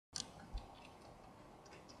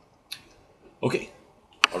Okay,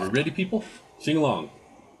 are we ready, people? Sing along.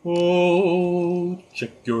 Oh,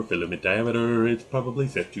 check your filament diameter, it's probably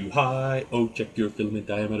set too high. Oh, check your filament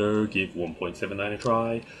diameter, give 1.79 a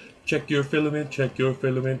try. Check your filament, check your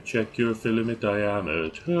filament, check your filament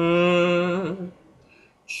diameter.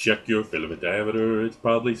 Check your filament diameter, it's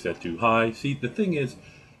probably set too high. See, the thing is,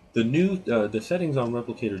 the settings on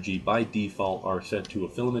ReplicatorG by default are set to a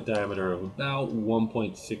filament diameter of about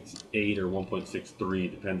 1.68 or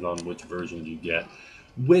 1.63, depends on which version you get,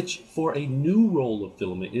 which for a new roll of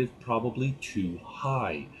filament is probably too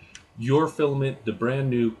high. Your filament, the brand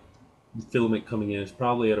new filament coming in, is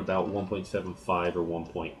probably at about 1.75 or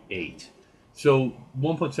 1.8. So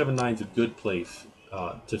 1.79 is a good place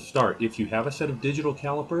to start. If you have a set of digital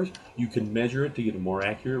calipers, you can measure it to get a more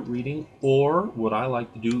accurate reading. Or what I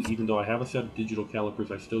like to do, even though I have a set of digital calipers,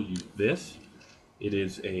 I still use this. It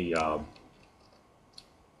is a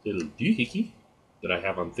little doohickey that I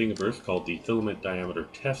have on Thingiverse called the Filament Diameter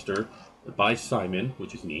Tester by Simon,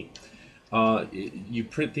 which is neat. You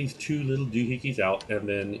print these two little doohickeys out, and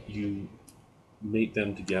then you mate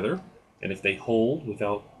them together. And if they hold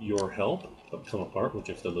without your help, but come apart with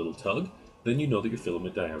just a little tug, then you know that your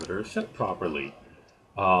filament diameter is set properly.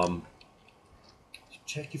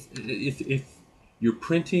 Check if you're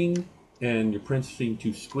printing and your prints seem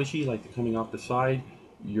too squishy, like they're coming off the side,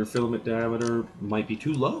 your filament diameter might be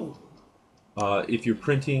too low. If you're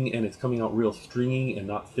printing and it's coming out real stringy and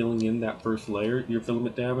not filling in that first layer, your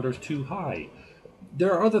filament diameter is too high.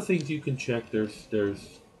 There are other things you can check. There's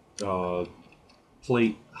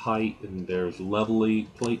plate height and there's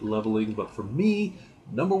plate leveling, but for me,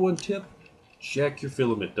 number one tip, check your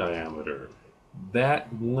filament diameter.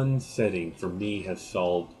 That one setting for me has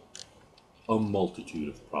solved a multitude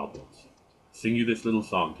of problems. Sing you this little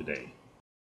song today.